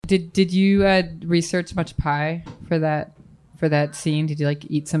Did you research much pie for that scene? Did you like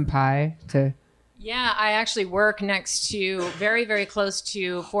eat some pie to? Yeah, I actually work next to very, very close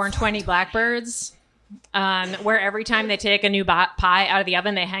to 4 and 20 Blackbirds, where every time they take a new pie out of the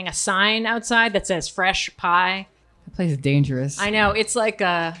oven, they hang a sign outside that says fresh pie. That place is dangerous. I know. It's like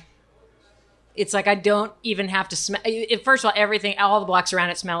I don't even have to smell. First of all, all the blocks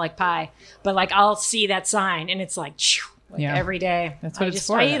around it smell like pie. But like I'll see that sign and it's like every day. That's what it's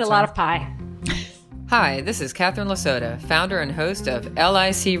for. I eat a lot of pie. Hi, this is Catherine Lasota, founder and host of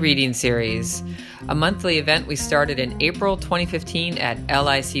LIC Reading Series, a monthly event we started in April 2015 at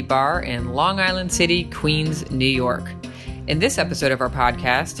LIC Bar in Long Island City, Queens, New York. In this episode of our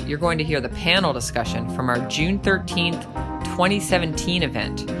podcast, you're going to hear the panel discussion from our June 13th, 2017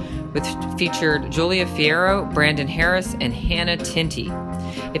 event, which featured Julia Fierro, Brandon Harris, and Hannah Tinty.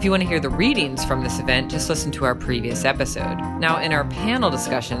 If you want to hear the readings from this event, just listen to our previous episode. Now, in our panel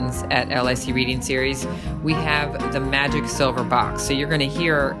discussions at LIC Reading Series, we have the Magic Silver Box. So you're going to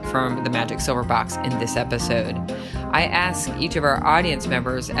hear from the Magic Silver Box in this episode. I ask each of our audience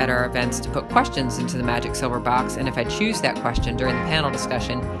members at our events to put questions into the Magic Silver Box, and if I choose that question during the panel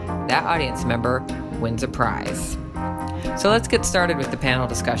discussion, that audience member wins a prize. So let's get started with the panel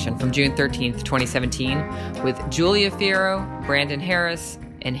discussion from June 13th, 2017 with Julia Fierro, Brandon Harris,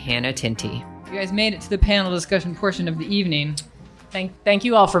 and Hannah Tinty. You guys made it to the panel discussion portion of the evening. Thank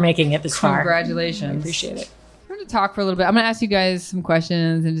you all for making it this far. Congratulations. I appreciate it. We're going to talk for a little bit. I'm going to ask you guys some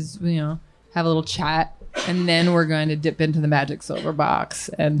questions and just, have a little chat. And then we're going to dip into the Magic Silver Box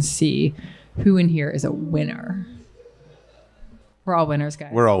and see who in here is a winner. We're all winners,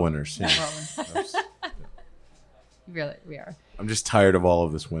 guys. We're all winners. Yeah. We're all winners. Really, we are. I'm just tired of all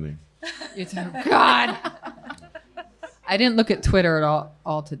of this winning. God. I didn't look at Twitter at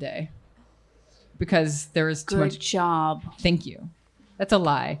all today because there was too much. Good job. Thank you. That's a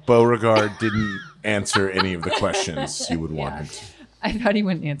lie. Beauregard didn't answer any of the questions you would want him to. I thought he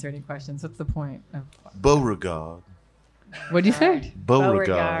wouldn't answer any questions. What's the point of Beauregard. What'd you say?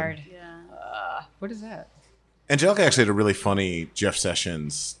 Beauregard. Yeah. What is that? Angelica actually had a really funny Jeff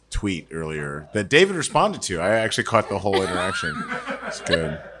Sessions tweet earlier that David responded to. I actually caught the whole interaction. It's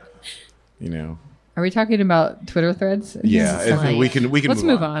good. Are we talking about Twitter threads? Yeah, we can Let's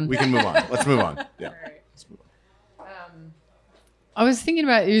move on. We can move on. Let's move on. Yeah. Let's move on. I was thinking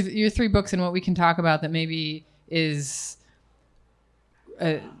about your 3 books and what we can talk about that maybe is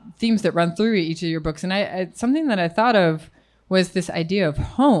themes that run through each of your books. And I something that I thought of was this idea of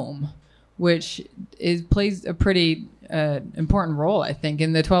home, which plays a pretty important role, I think,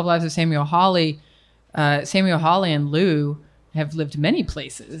 in the 12 Lives of Samuel Hawley. Samuel Hawley and Lou have lived many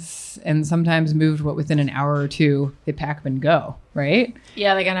places and sometimes moved within an hour or two they pack up and go, right?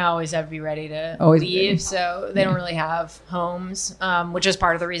 Yeah, they're gonna always have to be ready to leave, so they don't really have homes, which is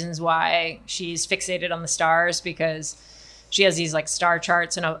part of the reasons why she's fixated on the stars, because she has these like star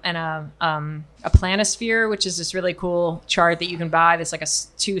charts and a planisphere, which is this really cool chart that you can buy. That's like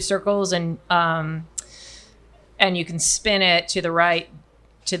 2 circles, and you can spin it to the right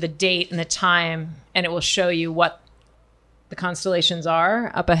to the date and the time, and it will show you what the constellations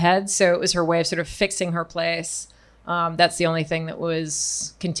are up ahead. So it was her way of sort of fixing her place. That's the only thing that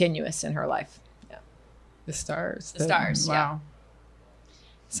was continuous in her life. Yeah. The stars. The stars, wow. yeah.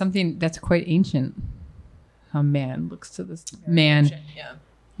 Something that's quite ancient. How man looks to this. Very man, ancient, yeah.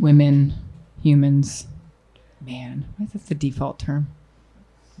 Women, humans. Man. Why is that the default term?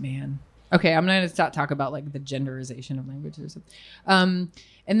 Man. Okay, I'm going to stop talk about like the genderization of language or something.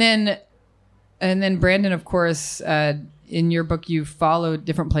 And then Brandon, of course, in your book, you follow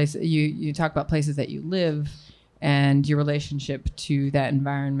different places. You talk about places that you live and your relationship to that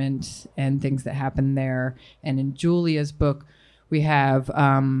environment and things that happen there. And in Julia's book, we have,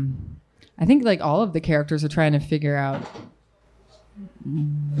 I think like all of the characters are trying to figure out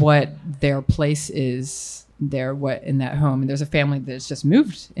what their place is there, what in that home. And there's a family that's just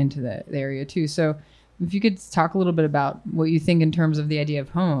moved into the area too. So if you could talk a little bit about what you think in terms of the idea of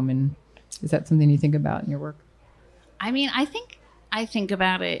home, and is that something you think about in your work? I mean, I think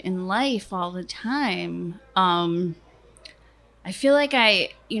about it in life all the time. I feel like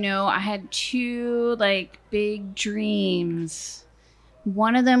I had 2 like big dreams.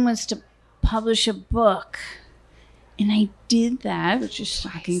 One of them was to publish a book, and I did that, which is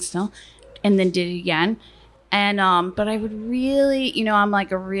shocking still, and then did it again. And but I would really, I'm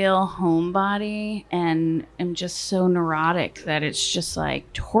like a real homebody, and I'm just so neurotic that it's just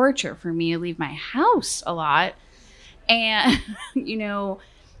like torture for me to leave my house a lot. And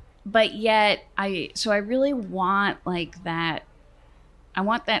but yet I really want like that. I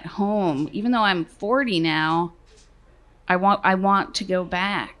want that home, even though I'm 40 now. I want to go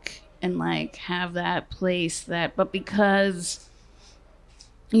back and like have that place but because,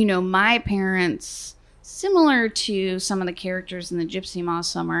 you know, my parents, similar to some of the characters in the Gypsy Moth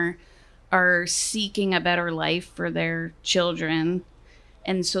Summer, are seeking a better life for their children.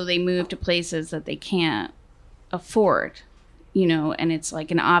 And so they move to places that they can't afford, you know, and it's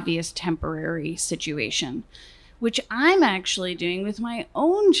like an obvious temporary situation, which I'm actually doing with my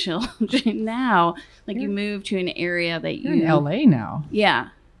own children now. Like you move to an area that you're in LA now. Yeah.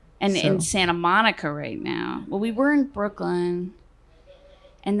 And in Santa Monica right now. Well, we were in Brooklyn.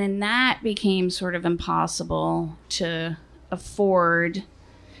 And then that became sort of impossible to afford.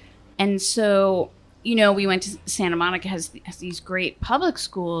 And so, you know, we went to Santa Monica, has these great public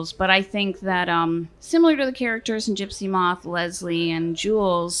schools. But I think that similar to the characters in Gypsy Moth, Leslie and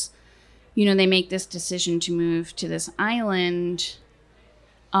Jules, you know, they make this decision to move to this island.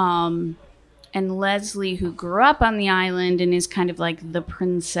 And Leslie, who grew up on the island and is kind of like the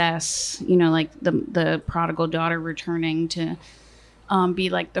princess, you know, like the prodigal daughter returning to be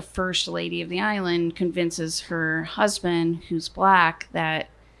like the first lady of the island, convinces her husband, who's black, that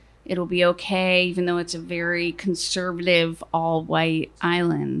it'll be okay, even though it's a very conservative, all-white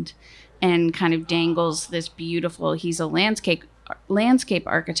island, and kind of dangles this beautiful, he's a landscape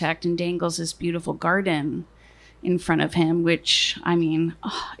architect, and dangles this beautiful garden in front of him, which, I mean,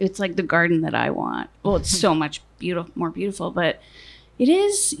 it's like the garden that I want. Well, it's so much more beautiful, but it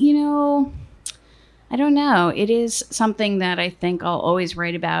is, you know, I don't know. It is something that I think I'll always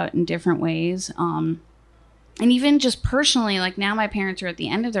write about in different ways. And even just personally, like now my parents are at the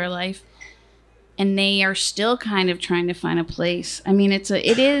end of their life and they are still kind of trying to find a place. I mean, it's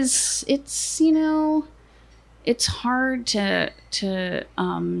you know, it's hard to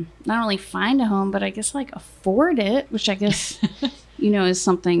not only find a home, but I guess like afford it, which I guess, you know, is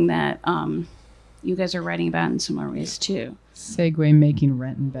something that you guys are writing about in similar ways too. Segue making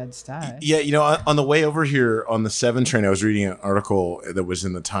rent in Bed-Stuy. Yeah, you know, on the way over here on the 7 train, I was reading an article that was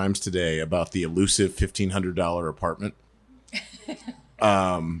in the Times today about the elusive $1,500 apartment.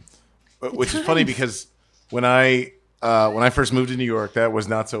 Which is funny because when I first moved to New York, that was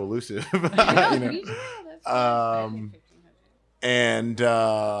not so elusive. You know?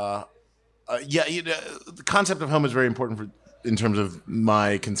 Yeah, you know, the concept of home is very important in terms of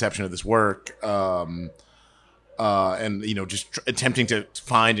my conception of this work. And, you know, just attempting to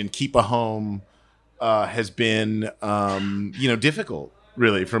find and keep a home has been, you know, difficult,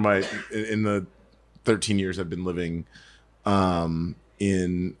 really, in the 13 years I've been living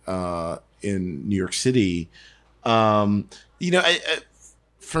in New York City. You know,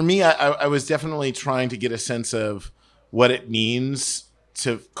 for me, I was definitely trying to get a sense of what it means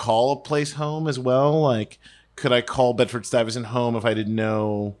to call a place home as well. Like, could I call Bedford-Stuyvesant home if I didn't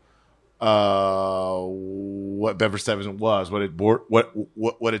know what Bedford-Stuyvesant was, what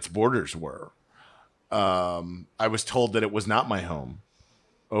its borders were? I was told that it was not my home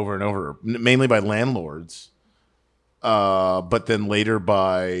over and over, mainly by landlords, but then later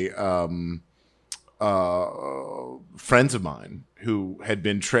by friends of mine who had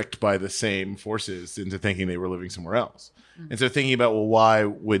been tricked by the same forces into thinking they were living somewhere else. Mm-hmm. And so thinking about, well, why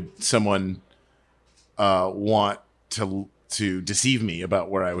would someone want to deceive me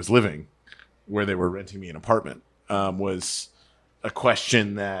about where I was living, where they were renting me an apartment, was a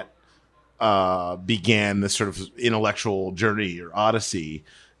question that began this sort of intellectual journey or odyssey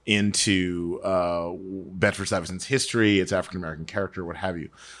into Bedford-Stuyvesant's history, its African-American character, what have you.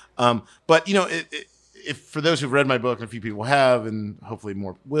 But, you know, if for those who've read my book, and a few people have, and hopefully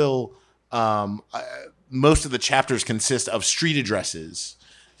more will, most of the chapters consist of street addresses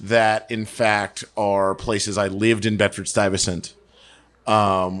that, in fact, are places I lived in Bedford-Stuyvesant,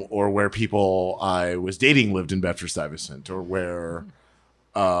 or where people I was dating lived in Bedford-Stuyvesant, or where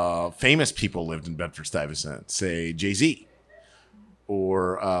famous people lived in Bedford-Stuyvesant, say Jay-Z,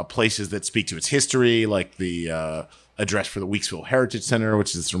 or places that speak to its history, like the address for the Weeksville Heritage Center,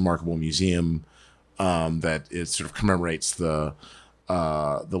 which is this remarkable museum that it sort of commemorates the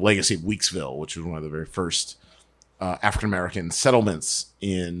legacy of Weeksville, which was one of the very first African-American settlements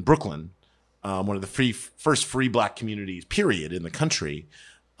in Brooklyn, one of the first free black communities, period, in the country.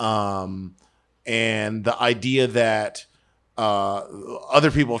 And the idea that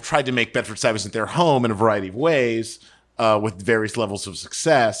other people have tried to make Bedford-Stuyvesant their home in a variety of ways with various levels of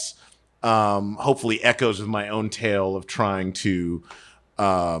success, hopefully echoes of my own tale of trying to,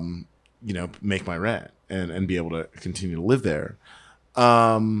 you know, make my rent and be able to continue to live there.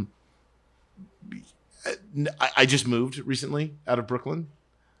 I just moved recently out of Brooklyn.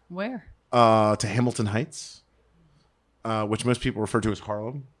 Where? To Hamilton Heights, which most people refer to as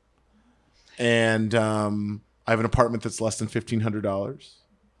Harlem. And I have an apartment that's less than $1,500.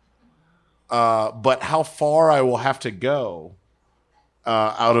 But how far I will have to go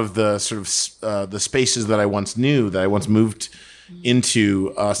out of the sort of the spaces that I once knew, that I once moved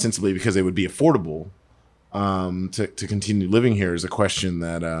into ostensibly because they would be affordable, to continue living here is a question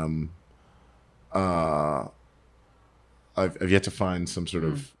that I've yet to find some sort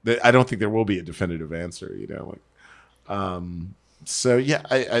of. I don't think there will be a definitive answer. So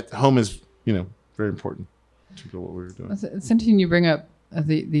yeah, home is very important to what we were doing. It's interesting you bring up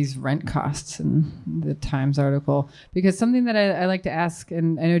these rent costs in the Times article, because something that I like to ask,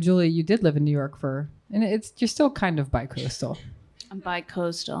 and I know Julie, you did live in New York and you're still kind of bi-coastal. I'm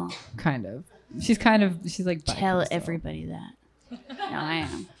bi-coastal. Kind of. She's like bi-coastal. Tell everybody that. No, I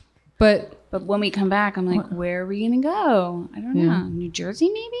am. But when we come back, I'm like, where are we going to go? I don't know. New Jersey,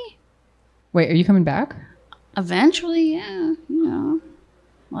 maybe? Wait, are you coming back? Eventually, yeah.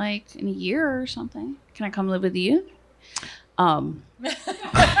 Like in a year or something. Can I come live with you? I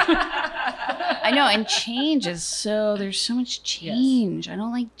know, and change is there's so much change. Yes. I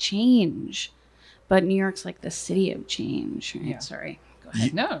don't like change. But New York's like the city of change. Right? Yeah. Sorry. Go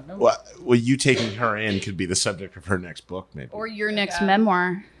ahead. No. Well, you taking her in could be the subject of her next book, maybe. Or your next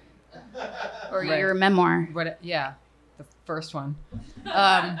memoir. Or your memoir. The first one.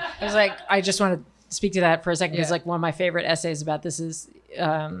 I was like, I just want to speak to that for a second, because like one of my favorite essays about this is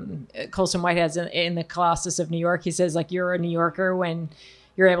Colson Whitehead's in the Colossus of New York. He says, like, you're a New Yorker when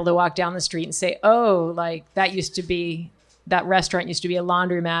you're able to walk down the street and say, oh, like that restaurant used to be a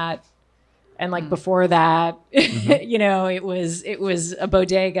laundromat. And like before that, it was a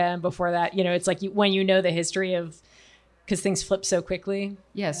bodega. And before that, it's like when you know the history of, because things flip so quickly.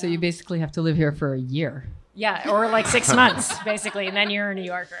 Yeah. So you basically have to live here for a year. Yeah. Or like 6 months, basically. And then you're a New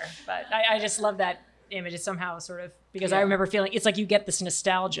Yorker. But I just love that image. It's somehow sort of, because I remember feeling, it's like you get this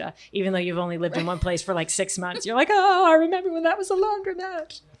nostalgia, even though you've only lived in one place for like 6 months. You're like, oh, I remember when that was a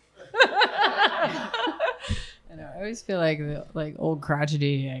laundromat. I always feel like old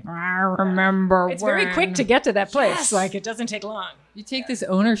crotchety. Like, I remember. It's very quick to get to that place. Yes. Like it doesn't take long. You take this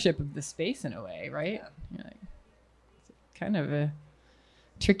ownership of the space in a way, right? Yeah. It's kind of a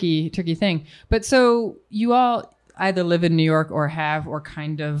tricky thing. But so you all either live in New York or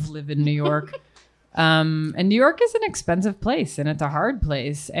kind of live in New York. And New York is an expensive place, and it's a hard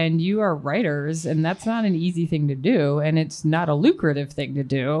place. And you are writers, and that's not an easy thing to do, and it's not a lucrative thing to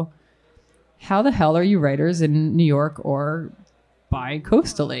do. How the hell are you writers in New York or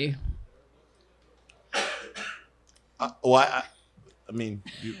bi-coastally? I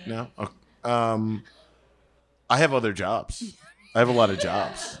have other jobs. I have a lot of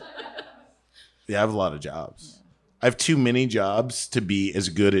jobs. Yeah, I have a lot of jobs. I have too many jobs to be as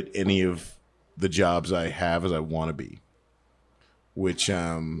good at any of the jobs I have as I want to be, which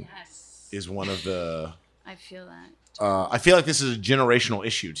is one of the... I feel that. I feel like this is a generational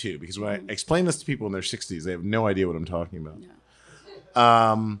issue too, because when I explain this to people in their 60s, they have no idea what I'm talking about.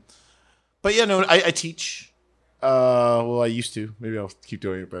 No. But yeah, no, I teach. Well, I used to. Maybe I'll keep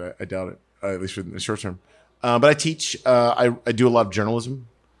doing it, but I doubt it, at least in the short term. But I teach. I do a lot of journalism.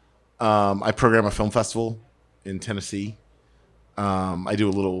 I program a film festival in Tennessee. I do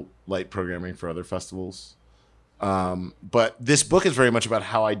a little light programming for other festivals. But this book is very much about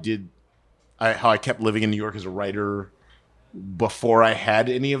how I kept living in New York as a writer before I had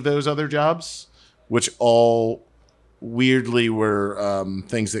any of those other jobs, which all weirdly were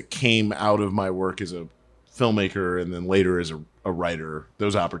things that came out of my work as a filmmaker and then later as a writer.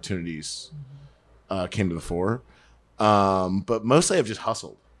 Those opportunities came to the fore. But mostly I've just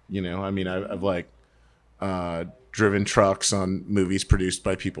hustled, I mean, I've like driven trucks on movies produced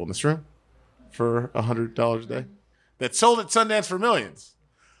by people in this room for $100 a day that sold at Sundance for millions.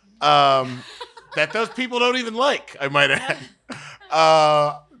 That those people don't even like, I might add.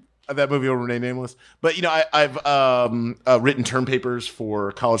 That movie will remain nameless. But, I've written term papers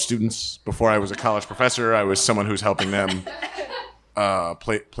for college students. Before I was a college professor, I was someone who's helping them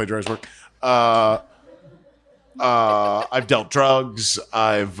plagiarize work. I've dealt drugs.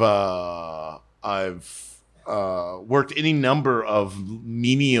 I've worked any number of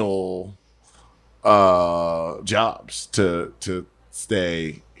menial jobs to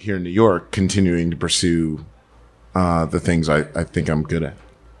stay here in New York, continuing to pursue the things I think I'm good at.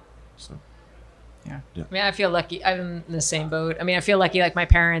 So, yeah. I mean, I feel lucky. I'm in the same boat. I mean, I feel lucky. Like my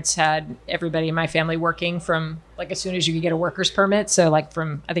parents had everybody in my family working from like as soon as you could get a worker's permit. So like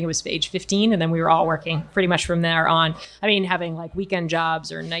from I think it was age 15, and then we were all working pretty much from there on. I mean, having like weekend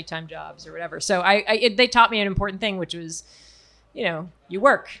jobs or nighttime jobs or whatever. So they taught me an important thing, which was, you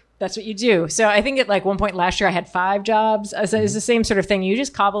work. That's what you do. So I think at like one point last year I had 5 jobs. So it's the same sort of thing. You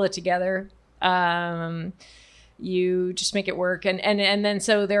just cobble it together. you just make it work. And then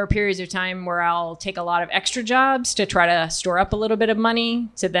so there are periods of time where I'll take a lot of extra jobs to try to store up a little bit of money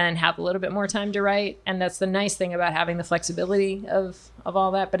to then have a little bit more time to write. And that's the nice thing about having the flexibility of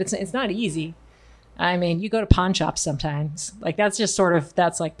all that. But it's not easy. I mean, you go to pawn shops sometimes. Like that's just sort of,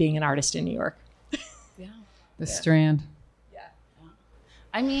 that's like being an artist in New York. Yeah. The Strand. Yeah.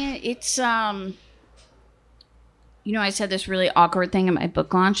 I mean, it's, you know, I said this really awkward thing at my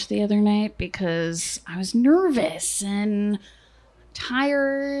book launch the other night because I was nervous and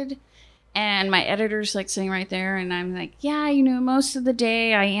tired, and my editor's like sitting right there, and I'm like, yeah, you know, most of the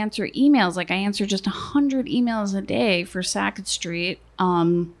day I answer emails. Like I answer just 100 emails a day for Sackett Street.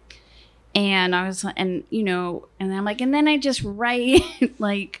 And I was, and you know, and I'm like, and then I just write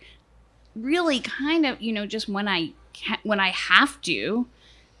like really kind of, you know, just when I have to.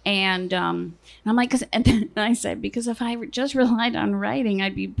 And I'm like, and then I said, because if I just relied on writing,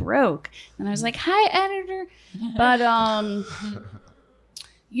 I'd be broke. And I was like, hi, editor. But,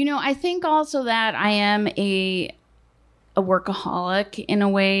 you know, I think also that I am a workaholic in a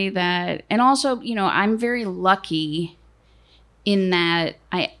way that, and also, you know, I'm very lucky in that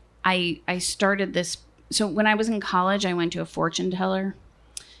I started this. So when I was in college, I went to a fortune teller,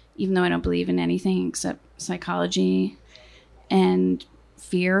 even though I don't believe in anything except psychology and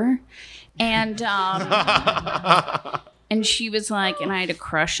fear. And and she was like, and I had a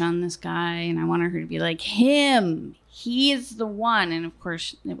crush on this guy, and I wanted her to be like, him, he is the one. And of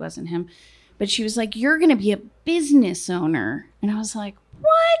course it wasn't him, but she was like, you're gonna be a business owner. And I was like,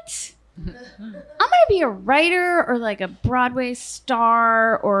 what? I'm gonna be a writer or like a Broadway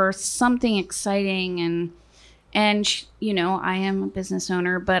star or something exciting. And you know, I am a business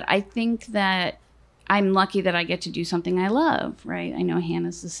owner, but I think that I'm lucky that I get to do something I love, right? I know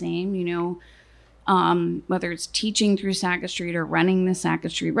Hannah's the same, you know, whether it's teaching through Sackett Street or running the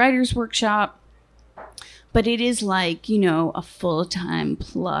Sackett Street Writers Workshop. But it is like, you know, a full-time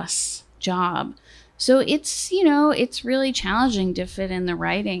plus job. So it's, you know, it's really challenging to fit in the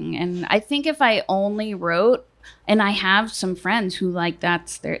writing. And I think if I only wrote, and I have some friends who like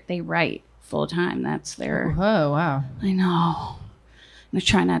they write full-time. That's their... Oh, wow. I know. I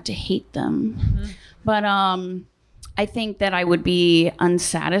try not to hate them. Mm-hmm. But I think that I would be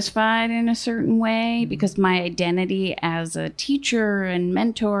unsatisfied in a certain way because my identity as a teacher and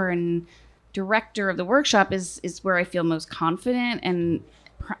mentor and director of the workshop is where I feel most confident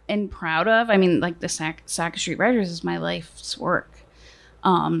and proud of. I mean, like the Sackett Street Writers is my life's work.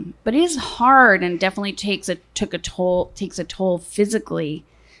 But it is hard and definitely takes a toll physically,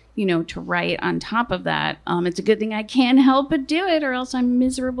 you know, to write on top of that. It's a good thing I can't help but do it, or else I'm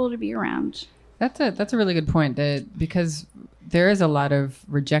miserable to be around. That's a really good point, because there is a lot of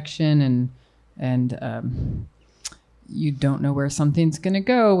rejection and you don't know where something's going to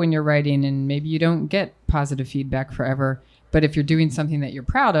go when you're writing, and maybe you don't get positive feedback forever. But if you're doing something that you're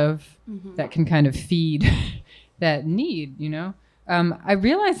proud of, mm-hmm. that can kind of feed that need, you know. I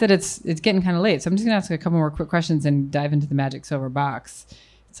realize that it's getting kind of late, so I'm just going to ask a couple more quick questions and dive into the Magic Silver Box.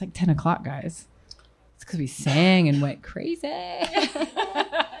 It's like 10 o'clock, guys. It's because we sang and went crazy.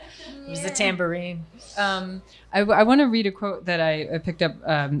 It was the tambourine. I want to read a quote that I picked up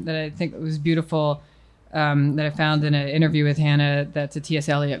that I think was beautiful, that I found in an interview with Hannah. That's a T.S.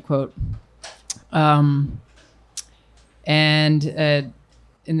 Eliot quote. And in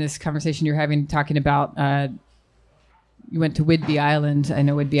this conversation you're having, talking about, you went to Whidbey Island. I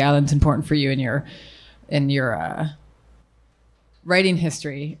know Whidbey Island's important for you in your writing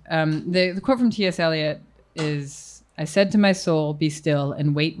history. The quote from T.S. Eliot is, I said to my soul, be still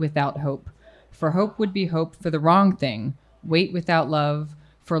and wait without hope. For hope would be hope for the wrong thing. Wait without love,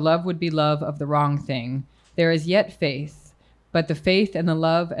 for love would be love of the wrong thing. There is yet faith, but the faith and the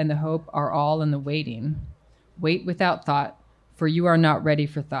love and the hope are all in the waiting. Wait without thought, for you are not ready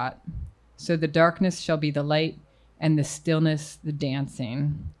for thought. So the darkness shall be the light, and the stillness the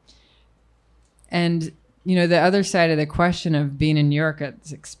dancing. And you know, the other side of the question of being in New York,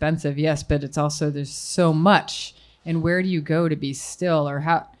 it's expensive, yes, but it's also, there's so much. And where do you go to be still, or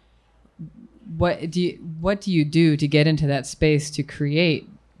what do you do to get into that space to create?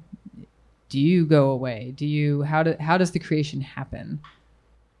 Do you go away? How does the creation happen?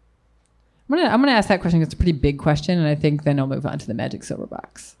 I'm gonna ask that question. It's a pretty big question, and I think then I'll move on to the Magic Silver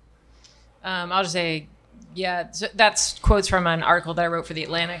Box. I'll just say, yeah, so that's quotes from an article that I wrote for The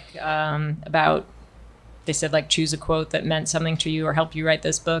Atlantic about. They said, like, choose a quote that meant something to you or helped you write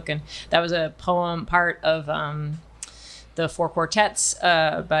this book. And that was a poem, part of the Four Quartets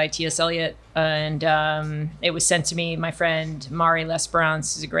by T.S. Eliot, and it was sent to me. My friend Mari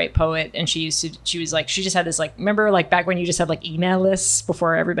Lesperance is a great poet, and she just had this like, remember like back when you just had like email lists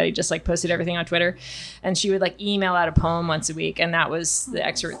before everybody just like posted everything on Twitter, and she would like email out a poem once a week, and that was the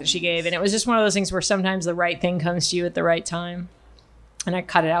excerpt that she gave, and it was just one of those things where sometimes the right thing comes to you at the right time, and I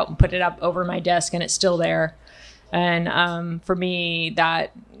cut it out and put it up over my desk, and it's still there, and for me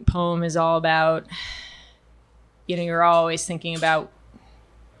that poem is all about, you know, you're always thinking about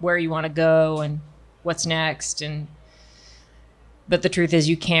where you want to go and what's next. But the truth is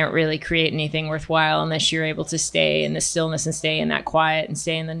you can't really create anything worthwhile unless you're able to stay in the stillness and stay in that quiet and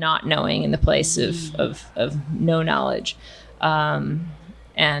stay in the not knowing, in the place of no knowledge. The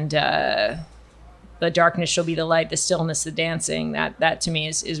darkness shall be the light, the stillness, the dancing. That to me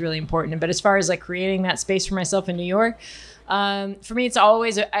is really important. But as far as like creating that space for myself in New York, for me, it's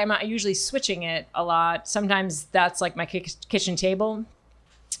always, I'm usually switching it a lot. Sometimes that's like my kitchen table.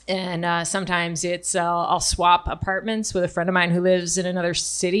 And sometimes it's, I'll swap apartments with a friend of mine who lives in another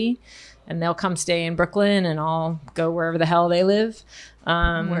city, and they'll come stay in Brooklyn, and I'll go wherever the hell they live.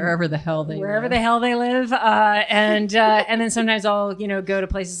 Wherever the hell they live. And then sometimes I'll, go to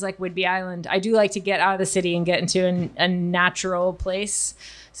places like Whidbey Island. I do like to get out of the city and get into a natural place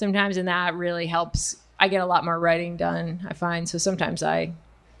sometimes, and that really helps. I get a lot more writing done, I find. So sometimes I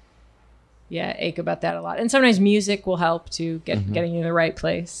ache about that a lot. And sometimes music will help to getting you in the right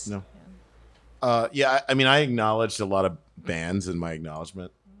place. No. I mean, I acknowledged a lot of bands in my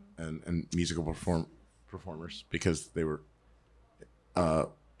acknowledgement and musical performers because they were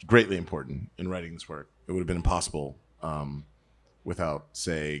greatly important in writing this work. It would have been impossible without,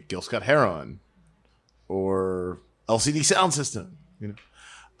 say, Gil Scott-Heron or LCD Sound System.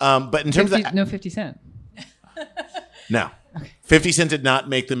 But in terms of no 50 Cent. No. Okay. 50 Cent did not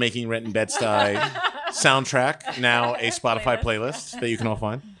make the Making Rent in Bed-Stuy soundtrack, now a Spotify playlist that you can all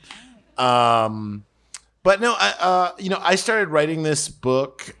find. But no, I started writing this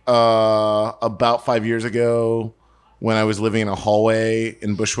book about 5 years ago when I was living in a hallway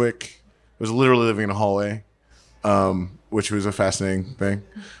in Bushwick. I was literally living in a hallway, which was a fascinating thing.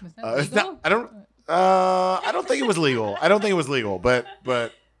 Was that legal? I don't think it was legal. But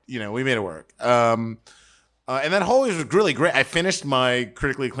we made it work. And that hallway was really great. I finished my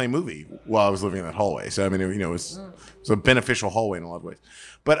critically acclaimed movie while I was living in that hallway. So, I mean, it was a beneficial hallway in a lot of ways.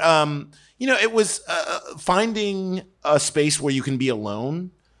 But, it was finding a space where you can be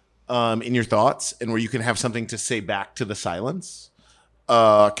alone in your thoughts and where you can have something to say back to the silence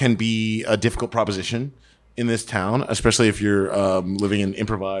can be a difficult proposition in this town, especially if you're living in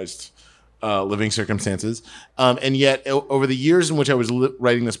improvised living circumstances. And yet, over the years in which I was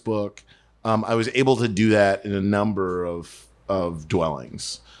writing this book, I was able to do that in a number of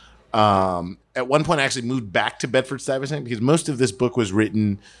dwellings. At one point, I actually moved back to Bedford-Stuyvesant because most of this book was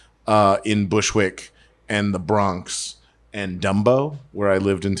written in Bushwick and the Bronx and Dumbo, where I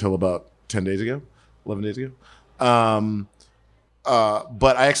lived until about 11 days ago. But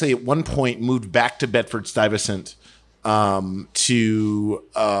I actually, at one point, moved back to Bedford-Stuyvesant to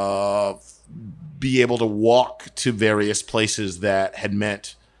be able to walk to various places that had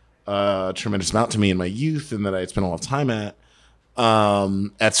meant a tremendous amount to me in my youth and that I had spent a lot of time at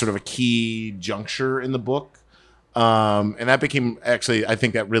sort of a key juncture in the book. And that became, actually, I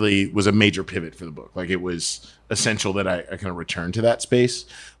think that really was a major pivot for the book. Like, it was essential that I kind of return to that space.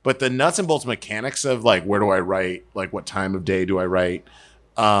 But the nuts and bolts mechanics of, like, where do I write? Like, what time of day do I write?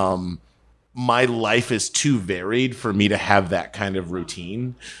 My life is too varied for me to have that kind of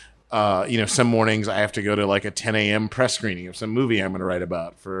routine. Some mornings I have to go to like a 10 a.m. press screening of some movie I'm going to write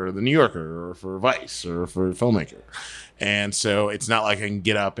about for The New Yorker or for Vice or for a filmmaker. And so it's not like I can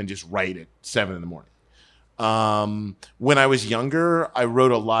get up and just write at 7 in the morning. When I was younger, I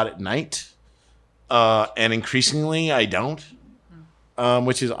wrote a lot at night. And increasingly I don't,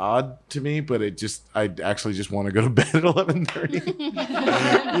 which is odd to me, but I actually just want to go to bed at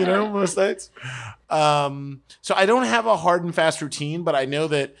 11:30, most nights. So I don't have a hard and fast routine, but I know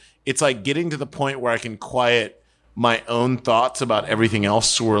that it's like getting to the point where I can quiet my own thoughts about everything else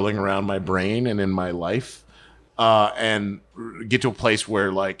swirling around my brain and in my life, and get to a place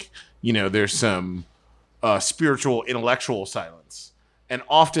where, like, there's some spiritual, intellectual silence. And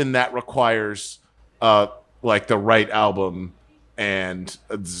often that requires like the right album and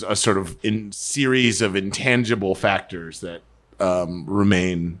a sort of series of intangible factors that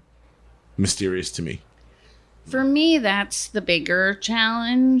remain mysterious to me. For me, that's the bigger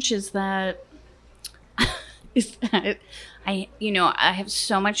challenge is that I have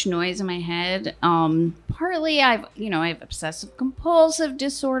so much noise in my head. Partly I have obsessive compulsive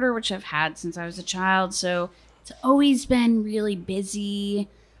disorder, which I've had since I was a child. So it's always been really busy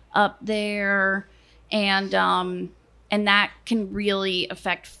up there, and that can really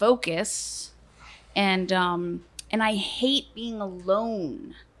affect focus, and I hate being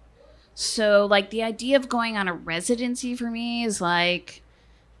alone. So like the idea of going on a residency for me is like,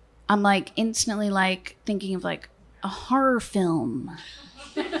 I'm like instantly like thinking of like a horror film.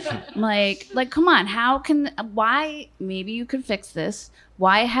 like come on, why, maybe you could fix this.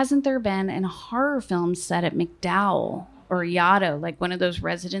 Why hasn't there been a horror film set at MacDowell or Yaddo, like one of those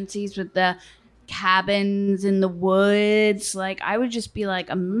residencies with the cabins in the woods? Like I would just be like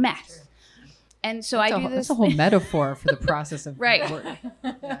a mess. And so I do this. That's a whole metaphor for the process of right. work.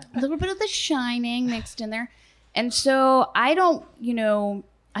 A little bit of The Shining mixed in there. And so I don't,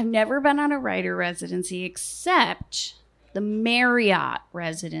 I've never been on a writer residency except the Marriott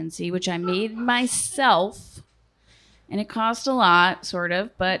residency, which I made myself. And it cost a lot, sort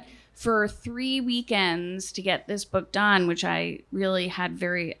of. But for 3 weekends to get this book done, which I really had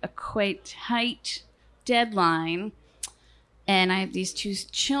a quite tight deadline. And I have these 2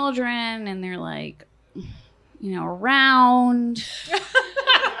 children, and they're like, around.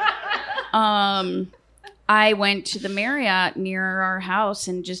 I went to the Marriott near our house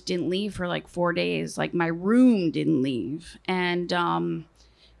and just didn't leave for like 4 days. Like my room didn't leave. And,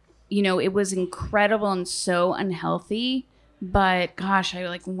 it was incredible and so unhealthy. But gosh, I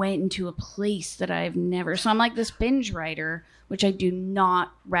like went into a place that I've never. So I'm like this binge writer, which I do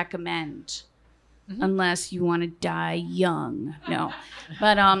not recommend. Mm-hmm. Unless you want to die young. No.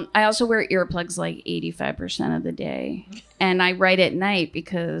 But I also wear earplugs like 85% of the day. And I write at night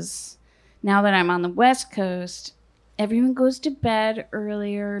because now that I'm on the West Coast, everyone goes to bed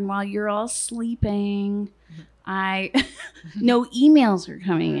earlier. And while you're all sleeping, no emails are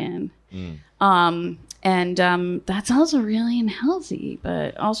coming in. That's also really unhealthy.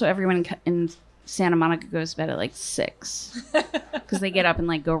 But also everyone in Santa Monica goes to bed at like 6 because they get up and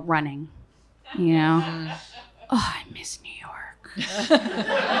like go running. Oh, I miss New York.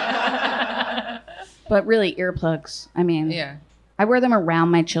 But really, earplugs. I mean, Yeah. I wear them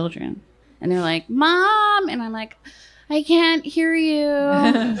around my children. And they're like, Mom! And I'm like, I can't hear you.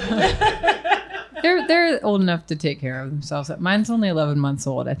 They're old enough to take care of themselves. Mine's only 11 months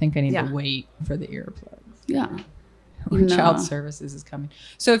old. I think I need to wait for the earplugs. Yeah. When Child Services is coming.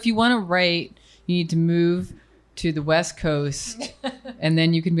 So if you want to write, you need to move to the West Coast, and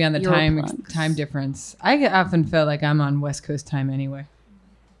then you can be on the time difference. I often feel like I'm on West Coast time anyway.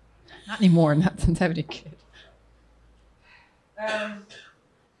 Not anymore, not since having a kid.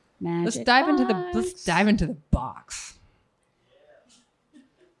 Let's dive into the box.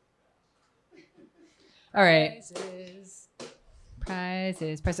 All right.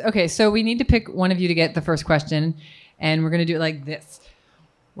 Prizes. Okay, so we need to pick one of you to get the first question, and we're going to do it like this.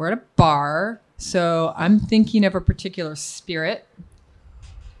 We're at a bar. So I'm thinking of a particular spirit,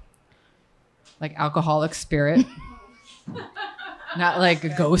 like alcoholic spirit, not like a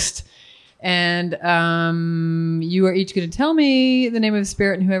ghost. And you are each going to tell me the name of the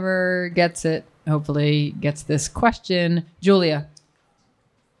spirit, and whoever gets it, hopefully, gets this question. Julia.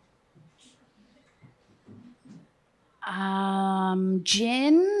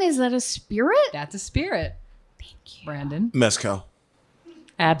 Gin, is that a spirit? That's a spirit. Thank you. Brandon. Mezcal.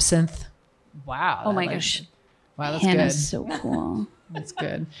 Absinthe. Wow. Oh my gosh. Wow, that's Hannah's good. so cool. That's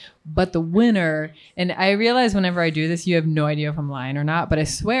good. But the winner, and I realize whenever I do this, you have no idea if I'm lying or not, but I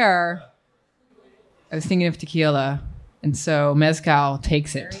swear I was thinking of tequila. And so Mezcal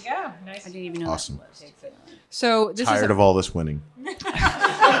takes it. There you go. Nice. I didn't even know Awesome. that. So this Tired is of all this winning.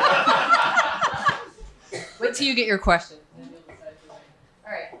 Wait till you get your question.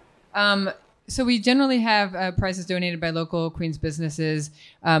 All right. So we generally have prizes donated by local Queens businesses.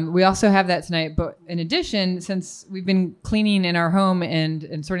 We also have that tonight. But in addition, since we've been cleaning in our home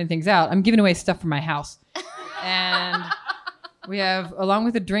and sorting things out, I'm giving away stuff from my house. And we have, along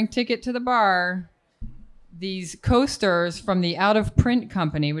with a drink ticket to the bar, these coasters from the Out of Print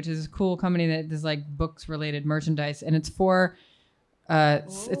Company, which is a cool company that does like books related merchandise. And it's for,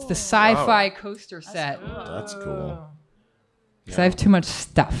 it's the sci-fi coaster set. That's cool. Because I have too much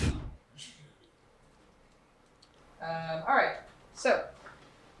stuff. All right. So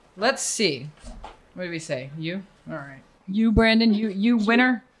let's see. What did we say? You? All right. You, Brandon? You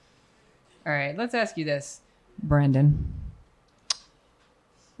winner? All right. Let's ask you this, Brandon.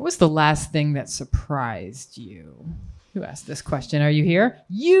 What was the last thing that surprised you? Who asked this question? Are you here?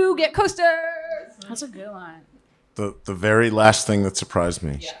 You get coasters! That's a good one. The very last thing that surprised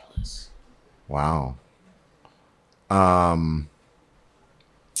me. Jealous. Wow.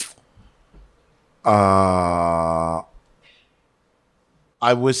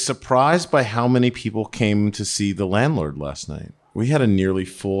 I was surprised by how many people came to see The Landlord last night. We had a nearly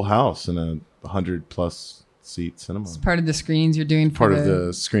full house in a 100+ seat cinema. It's part of the screenings you're doing for part of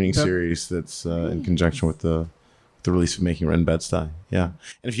the screening series that's in conjunction with the release of Making Rent in Bed-Stuy. Yeah.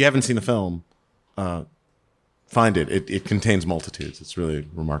 And if you haven't seen the film, find it. It contains multitudes. It's really a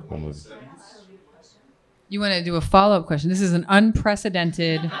remarkable movie. You want to do a follow-up question? This is an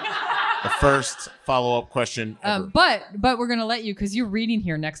unprecedented... The first follow-up question ever. But we're going to let you, because you're reading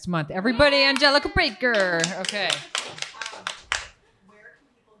here next month. Everybody, Angelica Breaker. Okay. Where can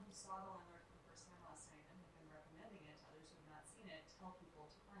people who saw The Landlord for the first time last night and have been recommending it to others who have not seen it tell people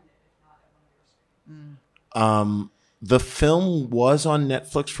to find it, if not at one of your screenings? The film was on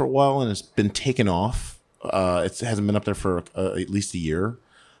Netflix for a while and it's been taken off. It hasn't been up there for at least a year.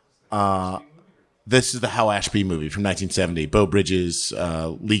 This is the Hal Ashby movie from 1970. Beau Bridges,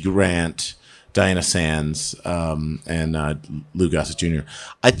 Lee Grant, Diana Sands, and Lou Gossett Jr.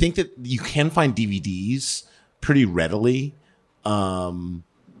 I think that you can find DVDs pretty readily. eBay,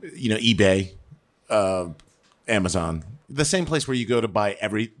 Amazon, the same place where you go to buy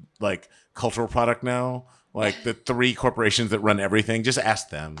every cultural product now. Like the 3 corporations that run everything. Just ask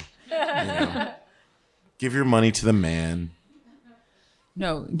them. Give your money to the man.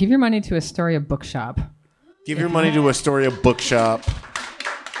 No, give your money to Astoria Bookshop. Give your money to Astoria Bookshop.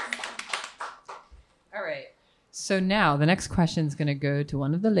 All right. So now the next question is going to go to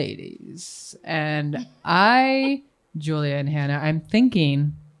one of the ladies. And Julia and Hannah, I'm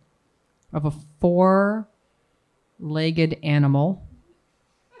thinking of a 4-legged animal.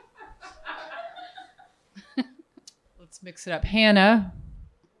 Let's mix it up. Hannah.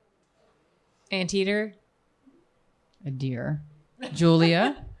 Anteater. A deer.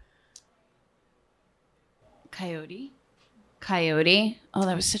 Julia. Coyote. Oh,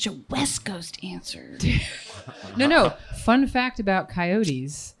 that was such a West Coast answer. No. Fun fact about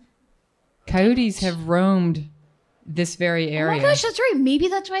coyotes. Coyotes have roamed this very area. Oh my gosh, that's right. Maybe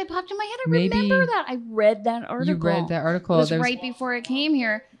that's why it popped in my head. I remember that. I read that article. You read that article. It was right before I came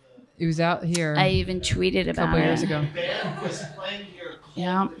here. It was out here. I even tweeted about it. A couple years ago.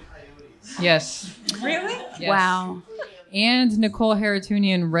 Yeah. Yes. Really? Yes. Wow. And Nicole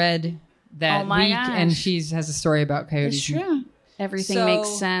Haratunian read that week, and she has a story about coyotes. It's true. Everything makes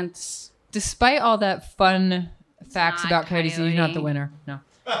sense. Despite all that fun facts about coyotes, you're not the winner. No.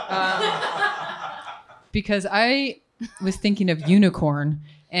 Because I was thinking of unicorn,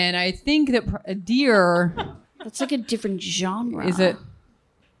 and I think that a deer... That's like a different genre. Is it?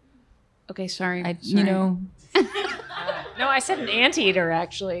 Okay, sorry. No, I said an anteater,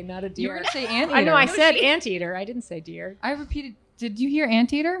 actually, not a deer. You were going to say anteater. I know, I said anteater. I didn't say deer. I repeated. Did you hear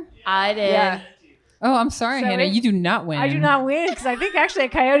anteater? I did. Yeah. Oh, I'm sorry, Hannah. You do not win. I do not win, because I think actually a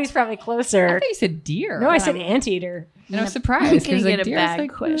coyote's probably closer. I thought you said deer. No, I said anteater. And I was surprised. I'm going to get a deer's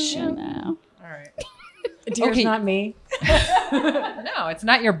bad question now. All right. Deer's not me. No, it's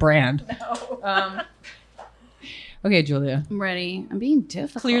not your brand. No. Okay, Julia. I'm ready. I'm being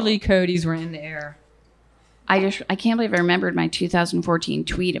difficult. Clearly, coyotes were in the air. I can't believe I remembered my 2014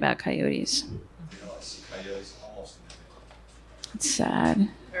 tweet about coyotes. It's sad.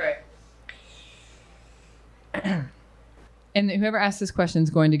 All right. And whoever asked this question is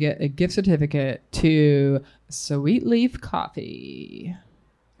going to get a gift certificate to Sweet Leaf Coffee.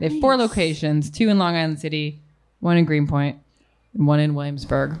 They have 4 locations, 2 in Long Island City, 1 in Greenpoint, and 1 in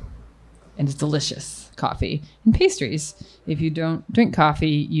Williamsburg. And it's delicious coffee and pastries. If you don't drink coffee,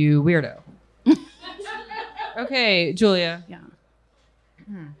 you weirdo. Okay, Julia. Yeah.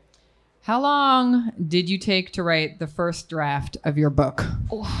 How long did you take to write the first draft of your book?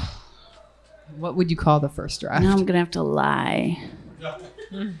 Oh. What would you call the first draft? Now I'm going to have to lie.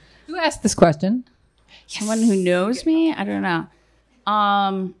 Who asked this question? Someone who knows me? I don't know.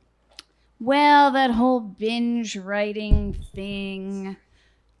 Well, that whole binge writing thing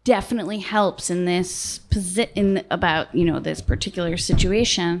definitely helps in this about this particular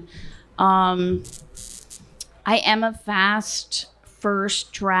situation. I am a fast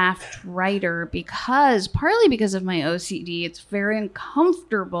first draft writer partly because of my OCD. It's very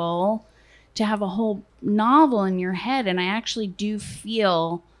uncomfortable to have a whole novel in your head, and I actually do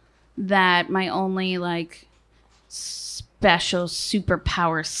feel that my only special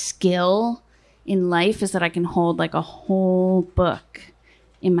superpower skill in life is that I can hold a whole book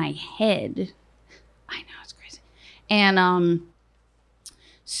in my head. I know, it's crazy. And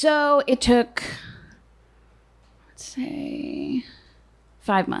so it took, let's say,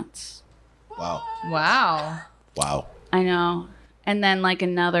 5 months. Wow. I know. And then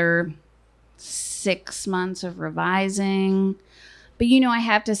another 6 months of revising. But I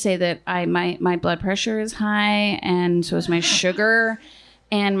have to say that my blood pressure is high, and so is my sugar.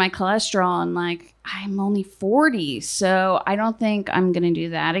 and my cholesterol, and like I'm only 40, so I don't think I'm going to do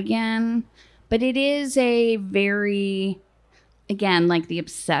that again. But it is a very, again, like the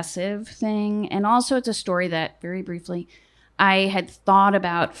obsessive thing. And also it's a story that, very briefly, I had thought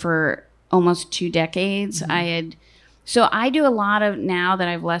about for almost 2 decades. So I do a lot of, now that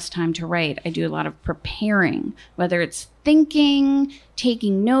I have less time to write, I do a lot of preparing, whether it's thinking,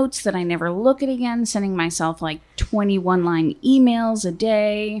 taking notes that I never look at again, sending myself like 21-line emails a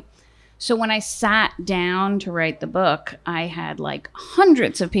day. So when I sat down to write the book, I had like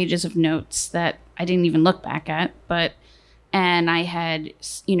hundreds of pages of notes that I didn't even look back at, and I had,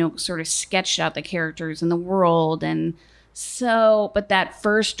 sort of sketched out the characters and the world. And so, but that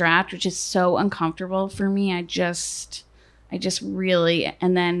first draft, which is so uncomfortable for me, I just really,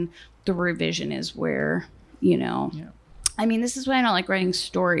 and then the revision is where, I mean, this is why I don't like writing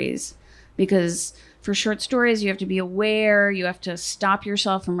stories, because for short stories, you have to be aware. You have to stop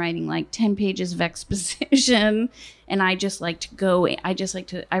yourself from writing like 10 pages of exposition. And I just like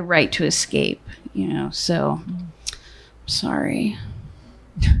to I write to escape, so sorry.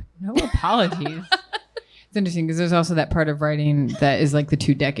 No apologies. It's interesting because there's also that part of writing that is like the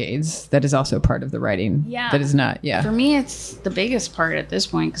 2 decades that is also part of the writing. Yeah. That is not, yeah. For me, it's the biggest part at this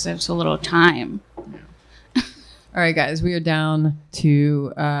point because I have so little time. All right, guys, we are down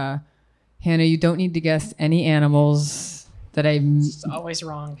to Hannah. You don't need to guess any animals that I It's always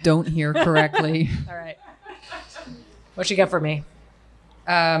wrong. don't hear correctly. All right. What you got for me?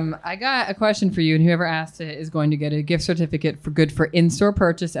 I got a question for you, and whoever asked it is going to get a gift certificate for in-store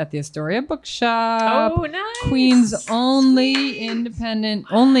purchase at the Astoria Bookshop. Oh, nice. Queens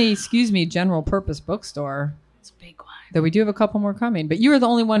general purpose bookstore. It's a big one. Though we do have a couple more coming, but you are the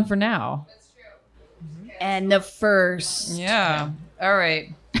only one for now. And the first. Yeah. All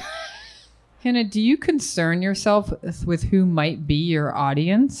right. Hannah, do you concern yourself with who might be your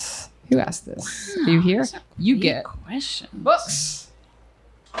audience? Who asked this? Are you here? You get question. books.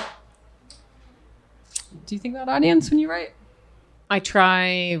 Do you think about audience when you write? I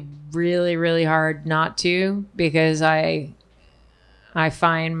try really, really hard not to, because I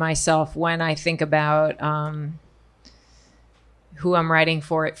find myself, when I think about who I'm writing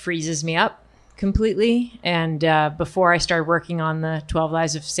for, it freezes me up completely. And before I started working on the 12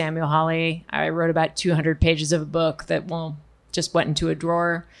 Lives of Samuel Hawley, I wrote about 200 pages of a book that just went into a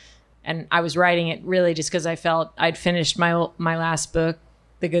drawer. And I was writing it really just because I felt I'd finished my last book,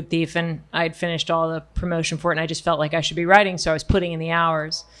 The Good Thief, and I'd finished all the promotion for it, and I just felt like I should be writing, so I was putting in the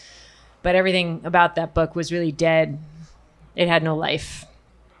hours. But everything about that book was really dead. It had no life.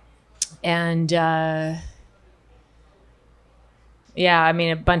 And a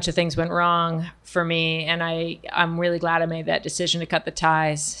bunch of things went wrong for me, and I'm really glad I made that decision to cut the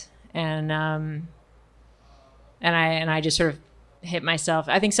ties. And I just sort of hit myself.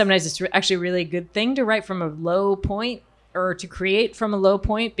 I think sometimes it's actually a really good thing to write from a low point, or to create from a low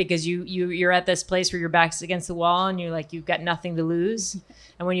point, because you're at this place where your back's against the wall and you've got nothing to lose.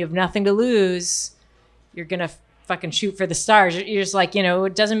 And when you have nothing to lose, you're going to fucking shoot for the stars. You're just like,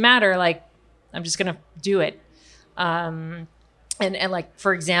 it doesn't matter. Like, I'm just going to do it. And like,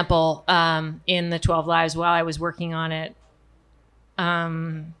 for example, in the 12 Lives, while I was working on it,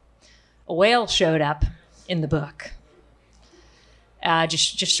 a whale showed up in the book.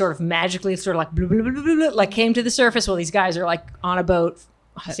 Just sort of magically, sort of like blah, blah, blah, blah, blah, like came to the surface while these guys are like on a boat.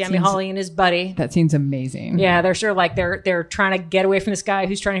 Samuel Hawley and his buddy. That seems amazing. Yeah, they're sort of like they're trying to get away from this guy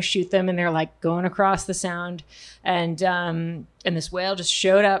who's trying to shoot them, and they're like going across the sound, and this whale just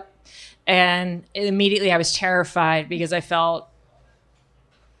showed up, and immediately I was terrified because I felt,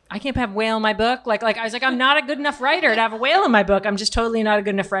 I can't have a whale in my book. Like I was like, I'm not a good enough writer to have a whale in my book. I'm just totally not a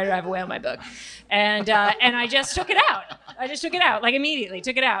good enough writer to have a whale in my book. And I just took it out. Like immediately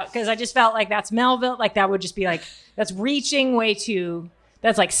took it out, because I just felt like that's Melville. Like that would just be like, that's reaching way too,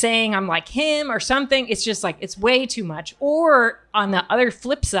 that's like saying I'm like him or something. It's just like, it's way too much. Or on the other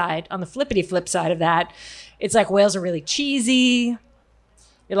flip side, on the flippity flip side of that, it's like whales are really cheesy.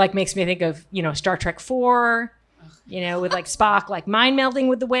 It like makes me think of, Star Trek 4, with like Spock, like mind melding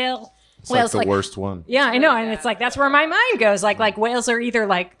with the whale. It's like the worst one. Yeah, I know. And it's like, that's where my mind goes. Like whales are either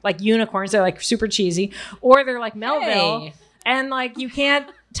like unicorns, they're like super cheesy, or they're like Melville. Hey. And like, you can't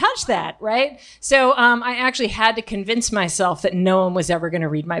touch that, right? So I actually had to convince myself that no one was ever going to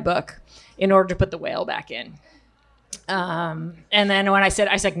read my book in order to put the whale back in. And then when I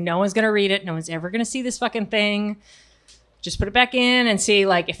said, no one's going to read it. No one's ever going to see this fucking thing. Just put it back in and see,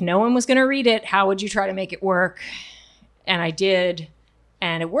 like, if no one was going to read it, how would you try to make it work? And I did.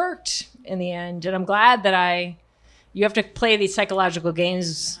 And it worked in the end. And I'm glad that I you have to play these psychological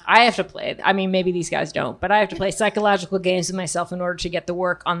games. I have to play. I mean, maybe these guys don't, but I have to play psychological games with myself in order to get the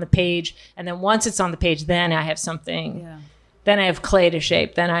work on the page. And then once it's on the page, then I have something. Yeah. Then I have clay to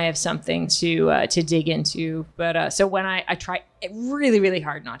shape. Then I have something to dig into. But so when I try really, really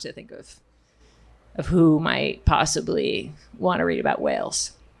hard not to think of who might possibly want to read about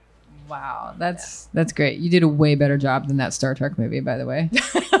whales. Wow, that's great. You did a way better job than that Star Trek movie, by the way.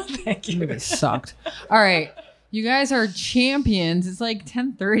 Thank you. The movie sucked. All right. You guys are champions. It's like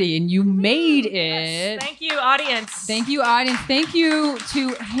 10:30 and you made it. Yes. Thank you, audience. Thank you, audience. Thank you to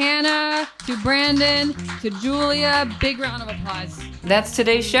Hannah, to Brandon, to Julia. Big round of applause. That's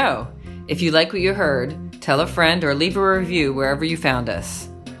today's show. If you like what you heard, tell a friend or leave a review wherever you found us.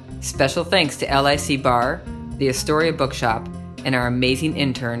 Special thanks to LIC Bar, the Astoria Bookshop, and our amazing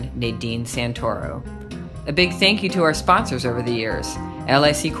intern, Nadine Santoro. A big thank you to our sponsors over the years,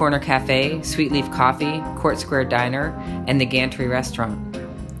 LIC Corner Cafe, Sweet Leaf Coffee, Court Square Diner, and the Gantry Restaurant.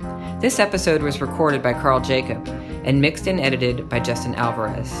 This episode was recorded by Carl Jacob and mixed and edited by Justin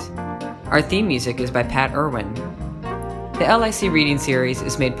Alvarez. Our theme music is by Pat Irwin. The LIC Reading Series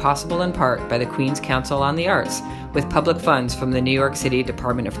is made possible in part by the Queen's Council on the Arts, with public funds from the New York City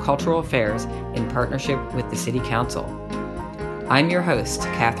Department of Cultural Affairs in partnership with the City Council. I'm your host,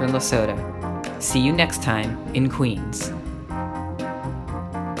 Catherine Lasota. See you next time in Queens.